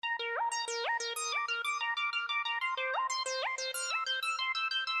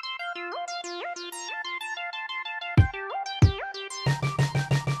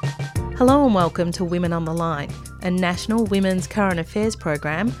Hello and welcome to Women on the Line, a national women's current affairs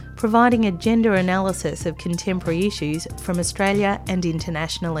program providing a gender analysis of contemporary issues from Australia and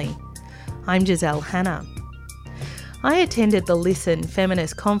internationally. I'm Giselle Hanna. I attended the Listen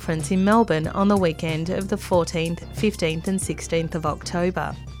Feminist Conference in Melbourne on the weekend of the 14th, 15th and 16th of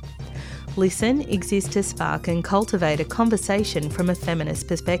October. Listen exists to spark and cultivate a conversation from a feminist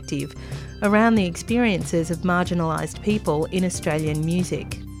perspective around the experiences of marginalised people in Australian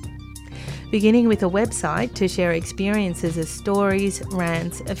music. Beginning with a website to share experiences as stories,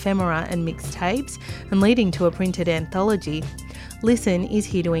 rants, ephemera and mixtapes, and leading to a printed anthology, Listen is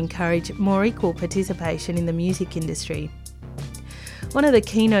here to encourage more equal participation in the music industry. One of the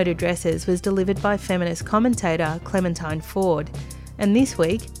keynote addresses was delivered by feminist commentator Clementine Ford, and this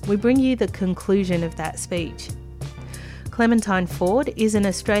week we bring you the conclusion of that speech. Clementine Ford is an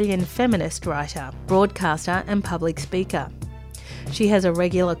Australian feminist writer, broadcaster and public speaker. She has a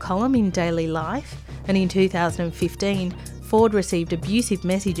regular column in Daily Life, and in 2015, Ford received abusive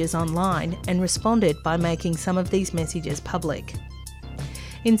messages online and responded by making some of these messages public.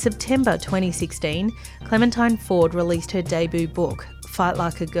 In September 2016, Clementine Ford released her debut book, Fight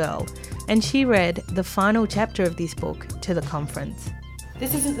Like a Girl, and she read the final chapter of this book to the conference.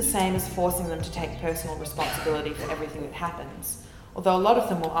 This isn't the same as forcing them to take personal responsibility for everything that happens, although a lot of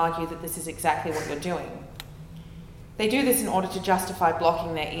them will argue that this is exactly what you're doing. They do this in order to justify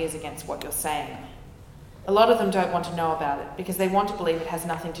blocking their ears against what you're saying. A lot of them don't want to know about it because they want to believe it has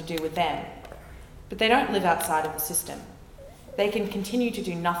nothing to do with them. But they don't live outside of the system. They can continue to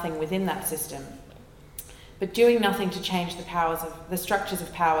do nothing within that system. But doing nothing to change the structures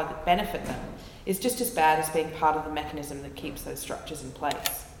of power that benefit them is just as bad as being part of the mechanism that keeps those structures in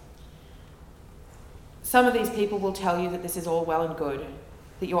place. Some of these people will tell you that this is all well and good,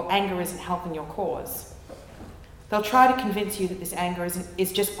 that your anger isn't helping your cause. They'll try to convince you that this anger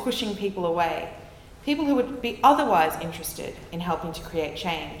is just pushing people away, people who would be otherwise interested in helping to create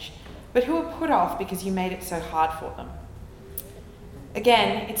change, but who are put off because you made it so hard for them.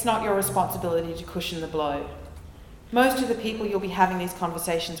 Again, it's not your responsibility to cushion the blow. Most of the people you'll be having these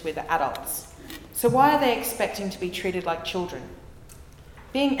conversations with are adults, so why are they expecting to be treated like children?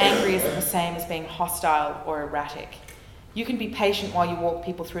 Being angry isn't the same as being hostile or erratic. You can be patient while you walk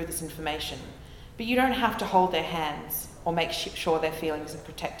people through this information, but you don't have to hold their hands or make sure their feelings are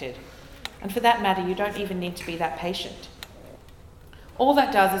protected. And for that matter, you don't even need to be that patient. All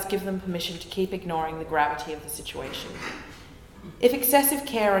that does is give them permission to keep ignoring the gravity of the situation. If excessive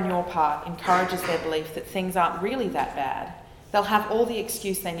care on your part encourages their belief that things aren't really that bad, they'll have all the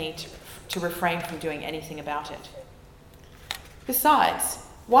excuse they need to refrain from doing anything about it. Besides,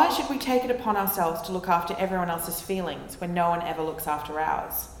 why should we take it upon ourselves to look after everyone else's feelings when no one ever looks after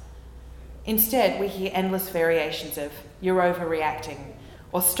ours? Instead, we hear endless variations of, "You're overreacting,"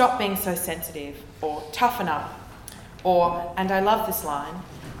 or "Stop being so sensitive," or "Toughen up," or, and I love this line,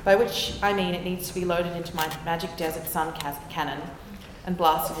 by which I mean it needs to be loaded into my Magic Desert Sun cannon and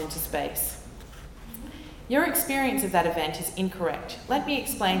blasted into space. Your experience of that event is incorrect. Let me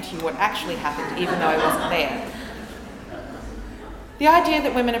explain to you what actually happened, even though I wasn't there. The idea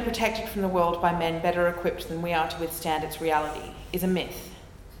that women are protected from the world by men better equipped than we are to withstand its reality is a myth.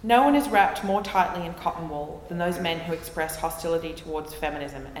 No one is wrapped more tightly in cotton wool than those men who express hostility towards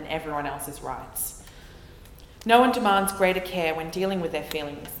feminism and everyone else's rights. No one demands greater care when dealing with their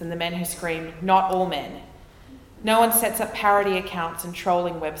feelings than the men who scream, "Not all men." No one sets up parody accounts and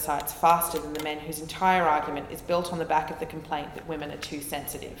trolling websites faster than the men whose entire argument is built on the back of the complaint that women are too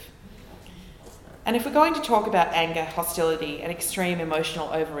sensitive. And if we're going to talk about anger, hostility, and extreme emotional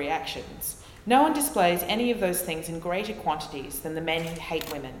overreactions, no one displays any of those things in greater quantities than the men who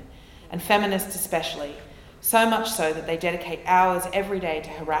hate women, and feminists especially, so much so that they dedicate hours every day to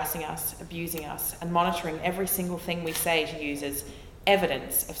harassing us, abusing us, and monitoring every single thing we say to use as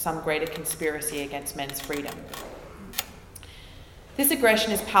evidence of some greater conspiracy against men's freedom. This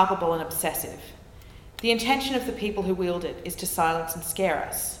aggression is palpable and obsessive. The intention of the people who wield it is to silence and scare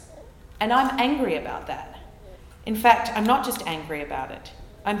us. And I'm angry about that. In fact, I'm not just angry about it,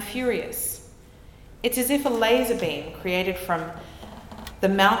 I'm furious. It's as if a laser beam created from the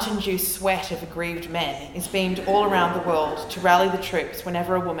Mountain Dew sweat of aggrieved men is beamed all around the world to rally the troops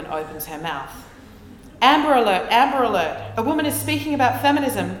whenever a woman opens her mouth. Amber alert, Amber alert. A woman is speaking about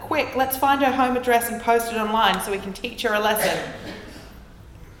feminism. Quick, let's find her home address and post it online so we can teach her a lesson.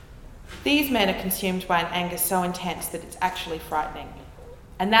 These men are consumed by an anger so intense that it's actually frightening.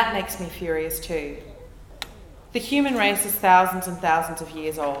 And that makes me furious too. The human race is thousands and thousands of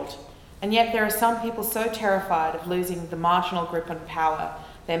years old. And yet there are some people so terrified of losing the marginal grip on power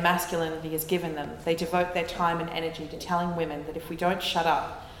their masculinity has given them, they devote their time and energy to telling women that if we don't shut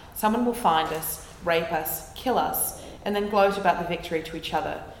up, someone will find us, rape us, kill us, and then gloat about the victory to each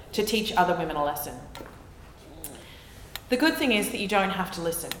other, to teach other women a lesson. The good thing is that you don't have to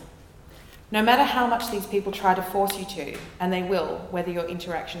listen. No matter how much these people try to force you to, and they will, whether your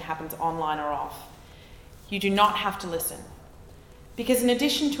interaction happens online or off, you do not have to listen. Because in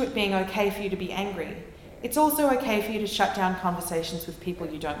addition to it being okay for you to be angry, it's also okay for you to shut down conversations with people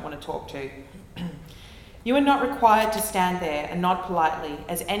you don't want to talk to. You are not required to stand there and nod politely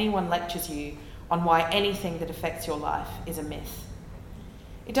as anyone lectures you on why anything that affects your life is a myth.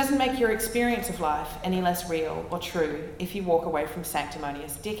 It doesn't make your experience of life any less real or true if you walk away from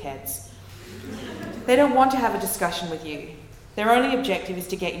sanctimonious dickheads. They don't want to have a discussion with you. Their only objective is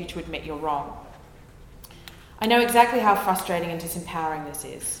to get you to admit you're wrong. I know exactly how frustrating and disempowering this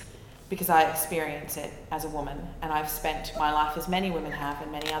is, because I experience it as a woman, and I've spent my life, as many women have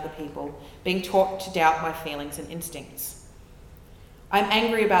and many other people, being taught to doubt my feelings and instincts. I'm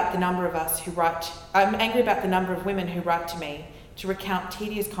angry about the number of women who write to me to recount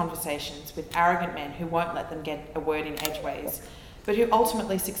tedious conversations with arrogant men who won't let them get a word in edgeways, but who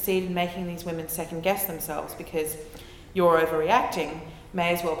ultimately succeed in making these women second-guess themselves because "you're overreacting"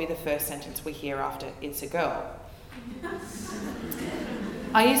 may as well be the first sentence we hear after "it's a girl."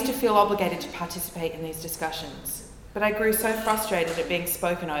 I used to feel obligated to participate in these discussions, but I grew so frustrated at being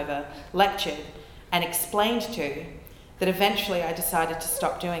spoken over, lectured, and explained to that eventually I decided to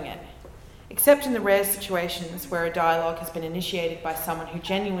stop doing it. Except in the rare situations where a dialogue has been initiated by someone who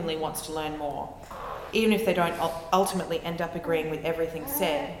genuinely wants to learn more, even if they don't ultimately end up agreeing with everything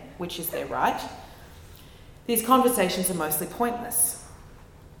said, which is their right, these conversations are mostly pointless.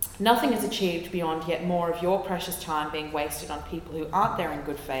 Nothing is achieved beyond yet more of your precious time being wasted on people who aren't there in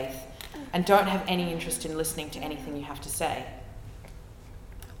good faith and don't have any interest in listening to anything you have to say.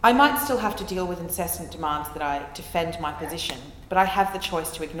 I might still have to deal with incessant demands that I defend my position, but I have the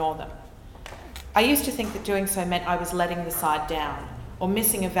choice to ignore them. I used to think that doing so meant I was letting the side down or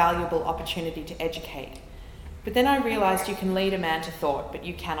missing a valuable opportunity to educate. But then I realised you can lead a man to thought, but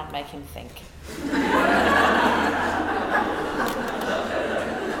you cannot make him think.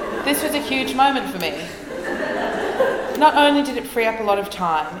 This was a huge moment for me. Not only did it free up a lot of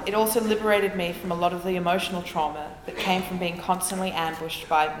time, it also liberated me from a lot of the emotional trauma that came from being constantly ambushed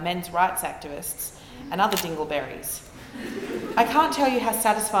by men's rights activists and other dingleberries. I can't tell you how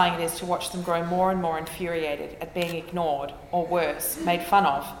satisfying it is to watch them grow more and more infuriated at being ignored, or worse, made fun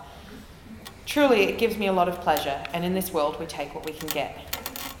of. Truly, it gives me a lot of pleasure, and in this world we take what we can get.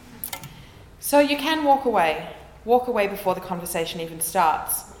 So you can walk away before the conversation even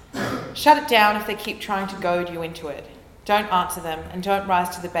starts. Shut it down if they keep trying to goad you into it. Don't answer them, and don't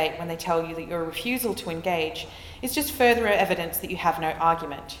rise to the bait when they tell you that your refusal to engage is just further evidence that you have no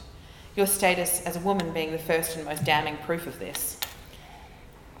argument. Your status as a woman being the first and most damning proof of this.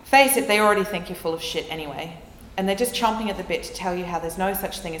 Face it, they already think you're full of shit anyway, and they're just chomping at the bit to tell you how there's no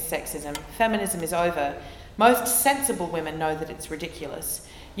such thing as sexism, feminism is over, most sensible women know that it's ridiculous.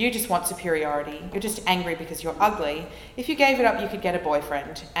 You just want superiority, you're just angry because you're ugly. If you gave it up, you could get a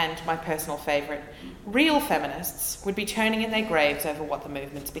boyfriend. And my personal favourite, real feminists would be turning in their graves over what the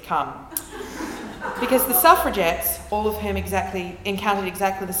movement's become. Because the suffragettes, all of whom encountered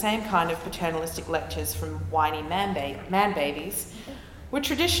exactly the same kind of paternalistic lectures from whiny man babies, were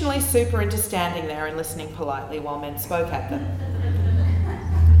traditionally super into standing there and listening politely while men spoke at them.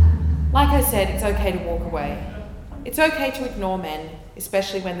 Like I said, it's okay to walk away. It's okay to ignore men,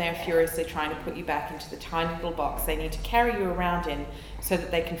 especially when they're furiously trying to put you back into the tiny little box they need to carry you around in so that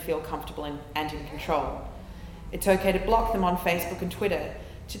they can feel comfortable and in control. It's okay to block them on Facebook and Twitter,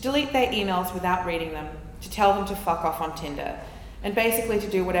 to delete their emails without reading them, to tell them to fuck off on Tinder, and basically to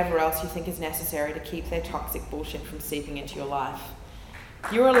do whatever else you think is necessary to keep their toxic bullshit from seeping into your life.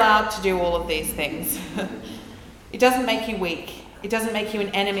 You're allowed to do all of these things. It doesn't make you weak. It doesn't make you an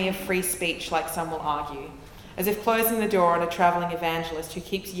enemy of free speech like some will argue. As if closing the door on a travelling evangelist who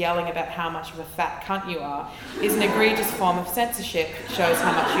keeps yelling about how much of a fat cunt you are is an egregious form of censorship that shows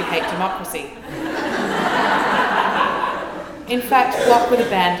how much you hate democracy. In fact, block with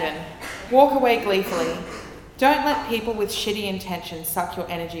abandon. Walk away gleefully. Don't let people with shitty intentions suck your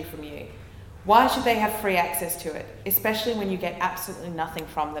energy from you. Why should they have free access to it, especially when you get absolutely nothing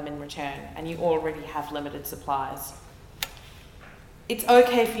from them in return and you already have limited supplies? It's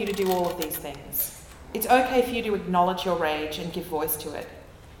okay for you to do all of these things. It's okay for you to acknowledge your rage and give voice to it.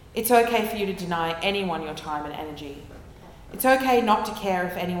 It's okay for you to deny anyone your time and energy. It's okay not to care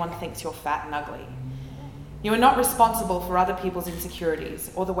if anyone thinks you're fat and ugly. You are not responsible for other people's insecurities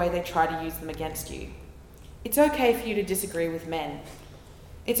or the way they try to use them against you. It's okay for you to disagree with men.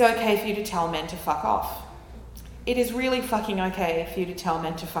 It's okay for you to tell men to fuck off. It is really fucking okay for you to tell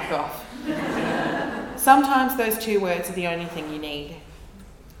men to fuck off. Sometimes those 2 words are the only thing you need.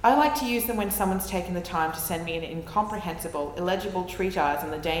 I like to use them when someone's taken the time to send me an incomprehensible, illegible treatise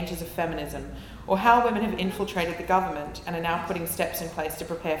on the dangers of feminism, or how women have infiltrated the government and are now putting steps in place to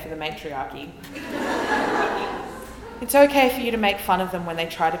prepare for the matriarchy. It's okay for you to make fun of them when they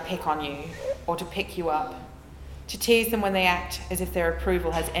try to pick on you, or to pick you up, to tease them when they act as if their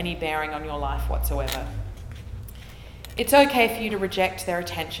approval has any bearing on your life whatsoever. It's okay for you to reject their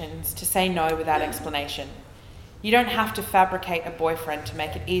attentions, to say no without explanation. You don't have to fabricate a boyfriend to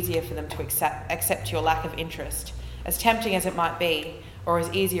make it easier for them to accept your lack of interest, as tempting as it might be, or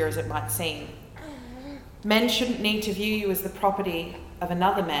as easier as it might seem. Men shouldn't need to view you as the property of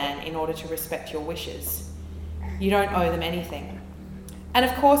another man in order to respect your wishes. You don't owe them anything. And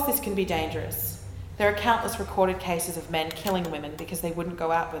of course this can be dangerous. There are countless recorded cases of men killing women because they wouldn't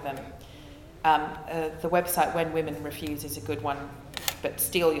go out with them. The website When Women Refuse is a good one, but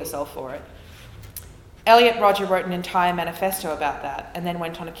steel yourself for it. Elliot Rodger wrote an entire manifesto about that and then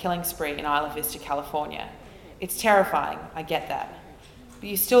went on a killing spree in Isla Vista, California. It's terrifying, I get that. But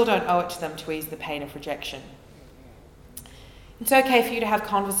you still don't owe it to them to ease the pain of rejection. It's okay for you to have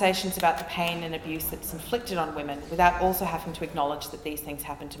conversations about the pain and abuse that's inflicted on women without also having to acknowledge that these things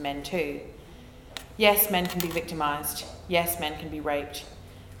happen to men too. Yes, men can be victimised. Yes, men can be raped.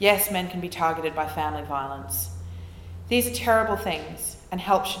 Yes, men can be targeted by family violence. These are terrible things, and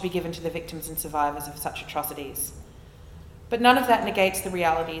help should be given to the victims and survivors of such atrocities. But none of that negates the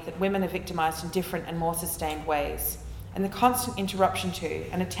reality that women are victimised in different and more sustained ways, and the constant interruption to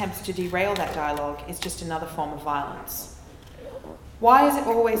and attempts to derail that dialogue is just another form of violence. Why is it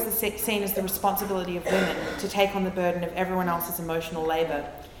always seen as the responsibility of women to take on the burden of everyone else's emotional labour,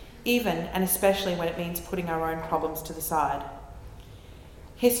 even and especially when it means putting our own problems to the side?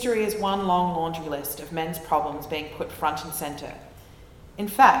 History is one long laundry list of men's problems being put front and centre. In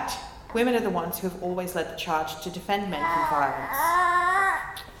fact, women are the ones who have always led the charge to defend men from violence.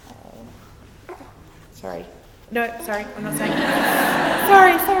 Sorry. No, sorry, I'm not saying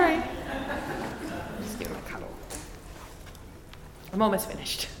that. Sorry. Just give him a cuddle. I'm almost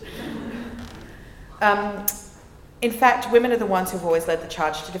finished. In fact, women are the ones who have always led the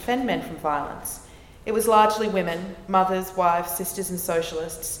charge to defend men from violence. It was largely women, mothers, wives, sisters and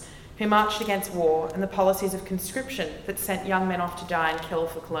socialists, who marched against war and the policies of conscription that sent young men off to die and kill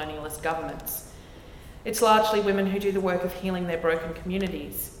for colonialist governments. It's largely women who do the work of healing their broken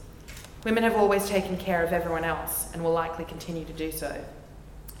communities. Women have always taken care of everyone else and will likely continue to do so.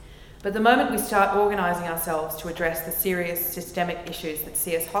 But the moment we start organising ourselves to address the serious systemic issues that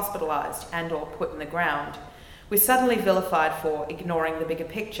see us hospitalised and or put in the ground, we're suddenly vilified for ignoring the bigger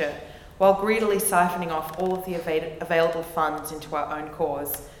picture while greedily siphoning off all of the available funds into our own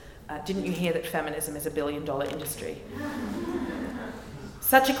cause. Didn't you hear that feminism is $1 billion industry?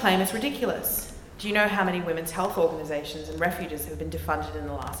 Such a claim is ridiculous. Do you know how many women's health organisations and refuges have been defunded in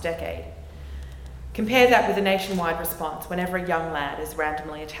the last decade? Compare that with a nationwide response whenever a young lad is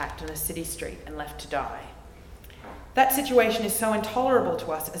randomly attacked on a city street and left to die. That situation is so intolerable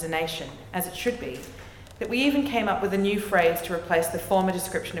to us as a nation, as it should be, that we even came up with a new phrase to replace the former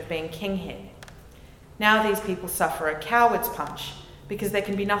description of being king-hit. Now these people suffer a coward's punch, because there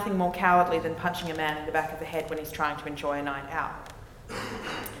can be nothing more cowardly than punching a man in the back of the head when he's trying to enjoy a night out.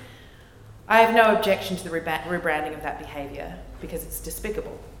 I have no objection to the rebranding of that behaviour, because it's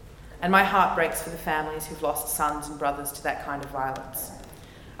despicable, and my heart breaks for the families who've lost sons and brothers to that kind of violence.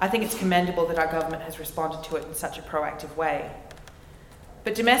 I think it's commendable that our government has responded to it in such a proactive way.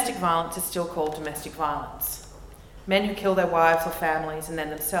 But domestic violence is still called domestic violence. Men who kill their wives or families and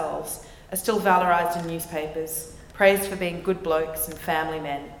then themselves are still valorised in newspapers, praised for being good blokes and family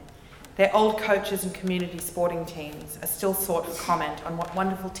men. Their old coaches and community sporting teams are still sought for comment on what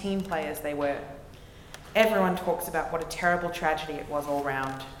wonderful team players they were. Everyone talks about what a terrible tragedy it was all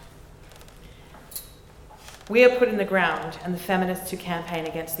round. We are put in the ground, and the feminists who campaign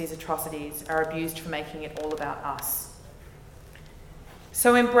against these atrocities are abused for making it all about us.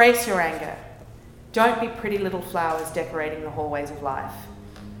 So embrace your anger. Don't be pretty little flowers decorating the hallways of life.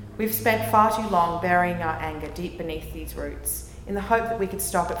 We've spent far too long burying our anger deep beneath these roots in the hope that we could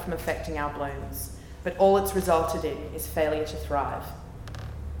stop it from affecting our blooms, but all it's resulted in is failure to thrive.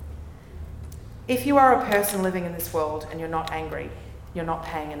 If you are a person living in this world and you're not angry, you're not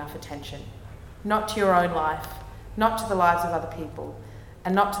paying enough attention. Not to your own life, not to the lives of other people,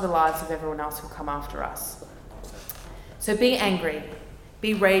 and not to the lives of everyone else who'll come after us. So be angry,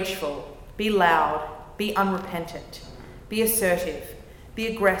 be rageful, be loud, be unrepentant, be assertive, be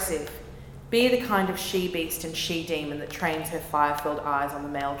aggressive, be the kind of she-beast and she-demon that trains her fire-filled eyes on the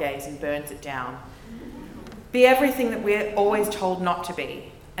male gaze and burns it down. Be everything that we're always told not to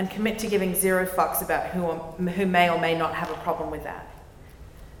be, and commit to giving zero fucks about who may or may not have a problem with that.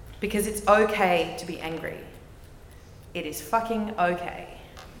 Because it's okay to be angry. It is fucking okay.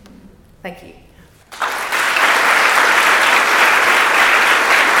 Thank you.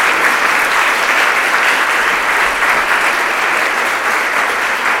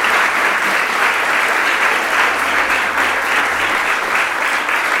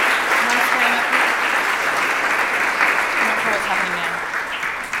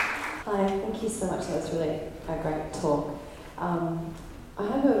 Thank you so much. That was really a great talk. I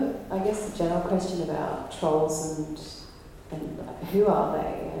have a general question about trolls and who are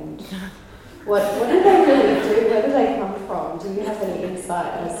they and what do they really do? Where do they come from? Do you have any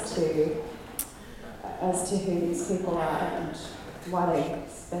insight as to who these people are and why they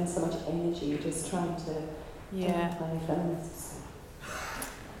spend so much energy just trying to play feminists?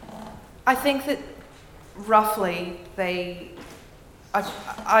 I think that roughly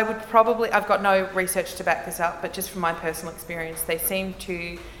I've got no research to back this up, but just from my personal experience, they seem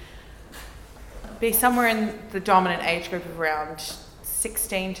to be somewhere in the dominant age group of around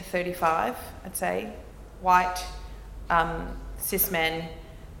 16 to 35, I'd say. White, cis men,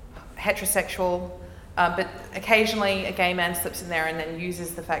 heterosexual, but occasionally a gay man slips in there and then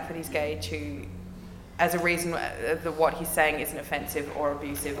uses the fact that he's gay as a reason that what he's saying isn't offensive or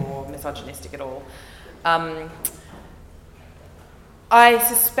abusive or misogynistic at all. I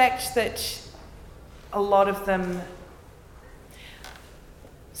suspect that a lot of them...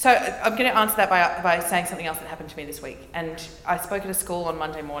 So I'm going to answer that by saying something else that happened to me this week. And I spoke at a school on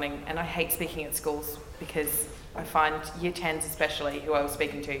Monday morning, and I hate speaking at schools because I find year 10s especially, who I was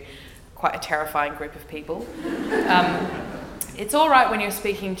speaking to, quite a terrifying group of people. It's all right when you're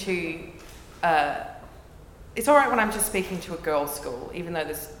speaking to... it's all right when I'm just speaking to a girls' school, even though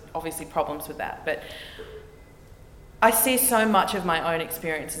there's obviously problems with that. But I see so much of my own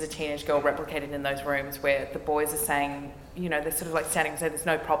experience as a teenage girl replicated in those rooms where the boys are saying, they're sort of like standing and saying, there's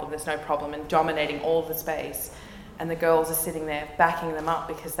no problem, and dominating all of the space. And the girls are sitting there backing them up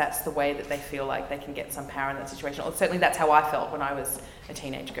because that's the way that they feel like they can get some power in that situation. Or certainly that's how I felt when I was a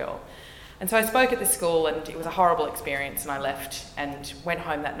teenage girl. And so I spoke at this school, and it was a horrible experience, and I left and went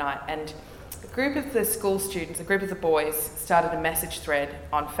home that night. And a group of the school students, a group of the boys, started a message thread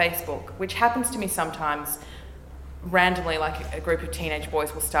on Facebook, which happens to me sometimes randomly. Like a group of teenage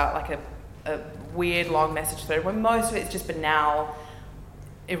boys will start like a weird long message thread where most of it's just banal,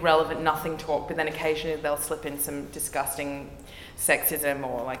 irrelevant, nothing talk, but then occasionally they'll slip in some disgusting sexism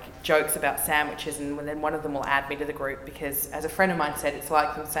or like jokes about sandwiches, and then one of them will add me to the group because, as a friend of mine said, it's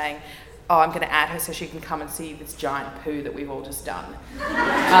like them saying, oh, I'm going to add her so she can come and see this giant poo that we've all just done.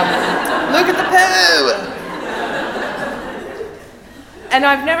 Look at the poo! And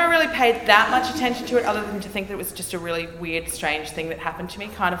I've never really paid that much attention to it other than to think that it was just a really weird, strange thing that happened to me.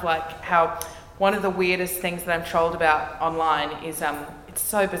 Kind of like how one of the weirdest things that I'm trolled about online is, it's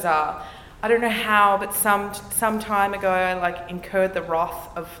so bizarre. I don't know how, but some time ago I incurred the wrath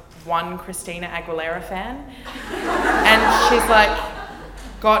of one Christina Aguilera fan. And she's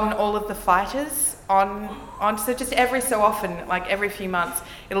gotten all of the fighters on, so just every so often, every few months,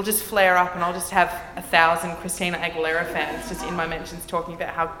 it'll just flare up and I'll just have 1,000 Christina Aguilera fans just in my mentions talking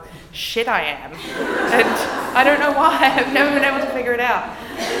about how shit I am. And I don't know why, I've never been able to figure it out.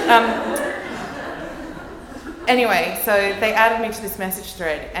 Anyway, so they added me to this message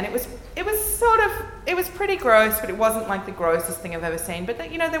thread, and it was pretty gross, but it wasn't the grossest thing I've ever seen. But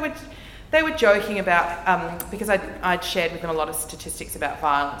they were joking about, because I'd shared with them a lot of statistics about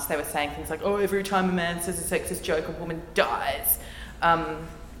violence. They were saying things like, oh, every time a man says a sexist joke, a woman dies. And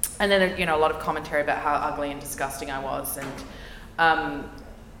then, a lot of commentary about how ugly and disgusting I was. And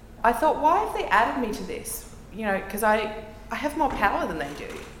I thought, why have they added me to this? Because I have more power than they do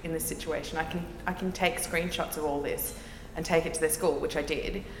in this situation. I can take screenshots of all this and take it to their school, which I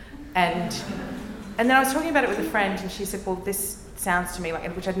did. And then I was talking about it with a friend, and she said, well, this sounds to me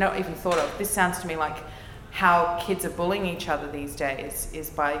which I'd not even thought of, this sounds to me like how kids are bullying each other these days is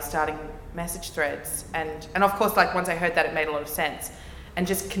by starting message threads. And of course, once I heard that, it made a lot of sense. And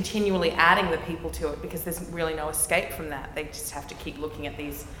just continually adding the people to it, because there's really no escape from that. They just have to keep looking at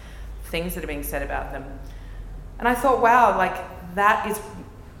these things that are being said about them. And I thought, wow, that is...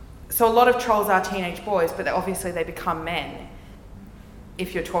 So a lot of trolls are teenage boys, but obviously they become men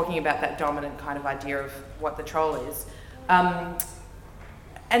if you're talking about that dominant kind of idea of what the troll is.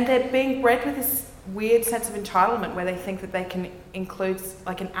 And they're being bred with this weird sense of entitlement where they think that they can include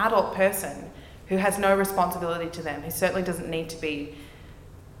an adult person who has no responsibility to them, who certainly doesn't need to be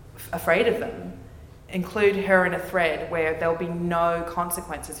afraid of them, include her in a thread where there'll be no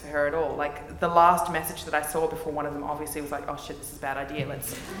consequences for her at all. Like the last message that I saw before one of them obviously was like, oh shit, this is a bad idea,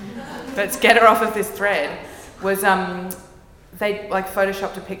 let's get her off of this thread, was they like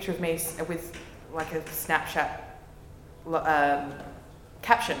photoshopped a picture of me with like a Snapchat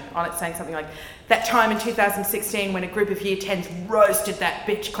caption on it saying something like, that time in 2016 when a group of year 10s roasted that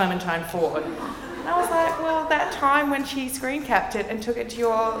bitch Clementine Ford. And I was like, well, that time when she screen capped it and took it to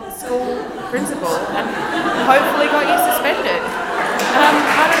your school principal and hopefully got you suspended.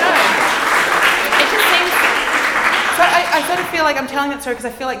 I don't know. It just seems... So I sort of feel like I'm telling that story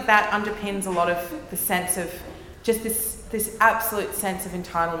because I feel like that underpins a lot of the sense of just this absolute sense of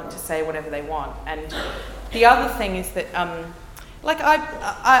entitlement to say whatever they want. And the other thing is that,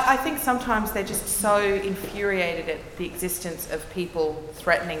 I think sometimes they're just so infuriated at the existence of people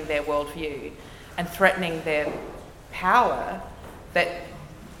threatening their worldview and threatening their power that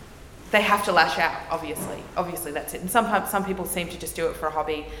they have to lash out, obviously. Obviously, that's it. And some people seem to just do it for a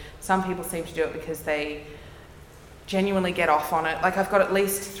hobby. Some people seem to do it because they genuinely get off on it. Like, I've got at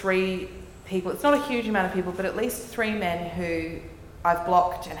least 3 people, it's not a huge amount of people, but at least 3 men who I've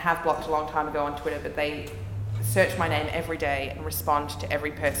blocked and have blocked a long time ago on Twitter, but they search my name every day and respond to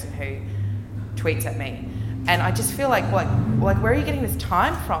every person who tweets at me. And I just feel like where are you getting this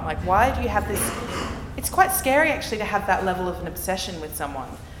time from? Like, why do you have this? It's quite scary actually to have that level of an obsession with someone.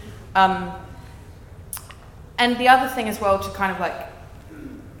 And the other thing as well, to kind of like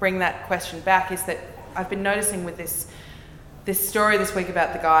bring that question back, is that I've been noticing with this story this week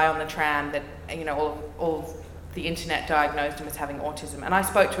about the guy on the tram that, you know, all of the internet diagnosed him as having autism. And I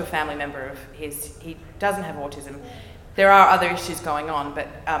spoke to a family member of his. He doesn't have autism. There are other issues going on, but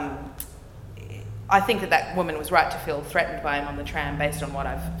I think that woman was right to feel threatened by him on the tram based on what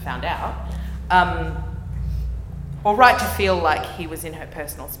I've found out. Or right to feel like he was in her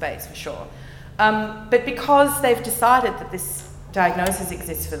personal space, for sure. But because they've decided that this diagnosis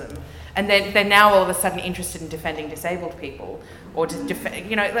exists for them, and they're now all of a sudden interested in defending disabled people, or to defend,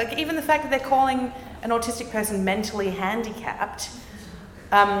 you know, like even the fact that they're calling an autistic person mentally handicapped,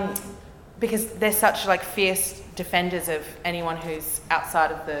 because they're such like fierce defenders of anyone who's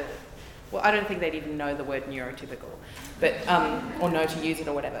outside of the, well, I don't think they'd even know the word neurotypical, but or know to use it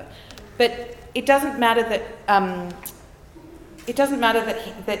or whatever. But it doesn't matter that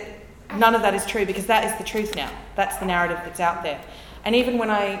that none of that is true, because that is the truth now. That's the narrative that's out there. And even when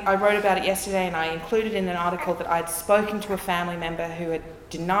I wrote about it yesterday, and I included in an article that I'd spoken to a family member who had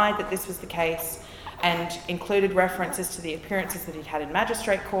denied that this was the case, and included references to the appearances that he'd had in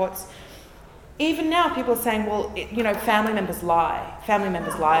magistrate courts. Even now, people are saying, well, you know, family members lie. Family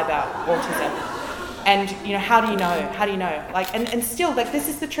members lie about autism. And, you know, how do you know? How do you know? Like, and still, like, this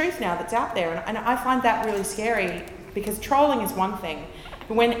is the truth now that's out there. And I find that really scary, because trolling is one thing,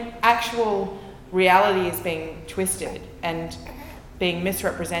 but when actual reality is being twisted and being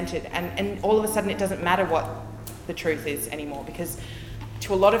misrepresented, and all of a sudden it doesn't matter what the truth is anymore, because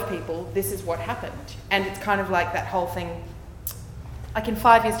to a lot of people, this is what happened. And it's kind of like that whole thing, like in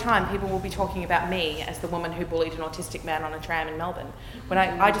 5 years' time, people will be talking about me as the woman who bullied an autistic man on a tram in Melbourne, when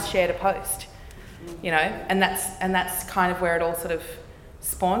I just shared a post, you know, and that's kind of where it all sort of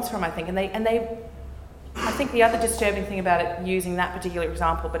spawns from, I think. And they I think the other disturbing thing about it, using that particular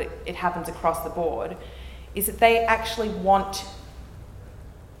example, but it happens across the board, is that they actually want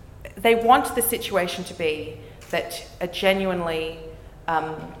the situation to be that a genuinely,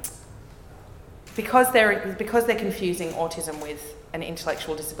 because they're confusing autism with an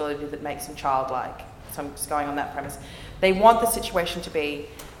intellectual disability that makes them childlike, so I'm just going on that premise, they want the situation to be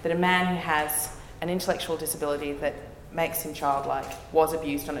that a man who has an intellectual disability that makes him childlike was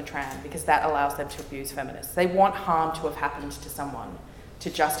abused on a tram, because that allows them to abuse feminists. They want harm to have happened to someone to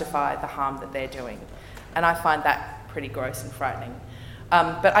justify the harm that they're doing. And I find that pretty gross and frightening.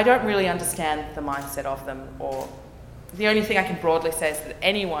 But I don't really understand the mindset of them, or the only thing I can broadly say is that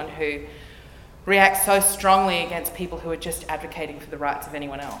anyone who reacts so strongly against people who are just advocating for the rights of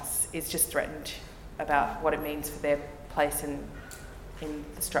anyone else is just threatened about what it means for their place in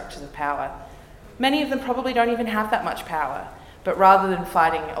the structures of power. Many of them probably don't even have that much power, but rather than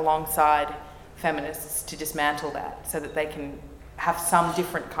fighting alongside feminists to dismantle that so that they can have some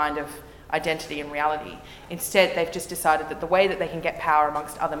different kind of identity and reality, instead they've just decided that the way that they can get power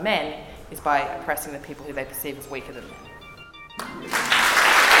amongst other men is by oppressing the people who they perceive as weaker than them.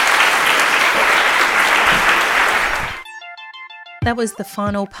 That was the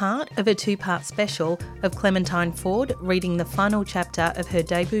final part of a 2-part special of Clementine Ford reading the final chapter of her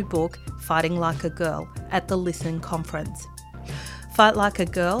debut book, Fighting Like a Girl, at the Listen Conference. Fight Like a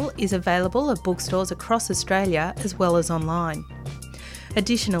Girl is available at bookstores across Australia as well as online.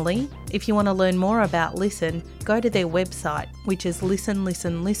 Additionally, if you want to learn more about Listen, go to their website, which is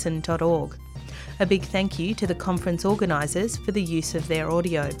listenlistenlisten.org. A big thank you to the conference organisers for the use of their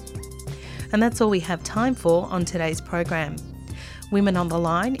audio. And that's all we have time for on today's program. Women on the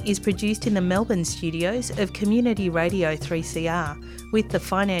Line is produced in the Melbourne studios of Community Radio 3CR with the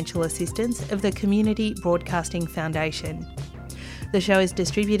financial assistance of the Community Broadcasting Foundation. The show is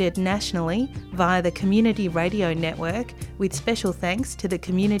distributed nationally via the Community Radio Network with special thanks to the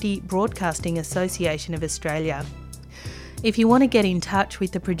Community Broadcasting Association of Australia. If you want to get in touch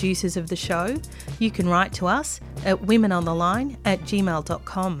with the producers of the show, you can write to us at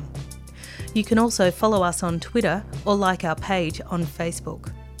womenontheline@gmail.com. You can also follow us on Twitter or like our page on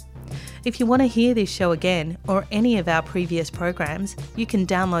Facebook. If you want to hear this show again or any of our previous programs, you can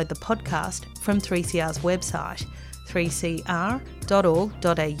download the podcast from 3CR's website,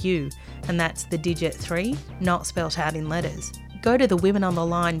 3cr.org.au, and that's the digit 3, not spelt out in letters. Go to the Women on the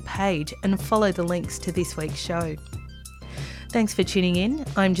Line page and follow the links to this week's show. Thanks for tuning in.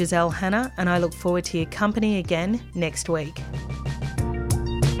 I'm Giselle Hanna, and I look forward to your company again next week.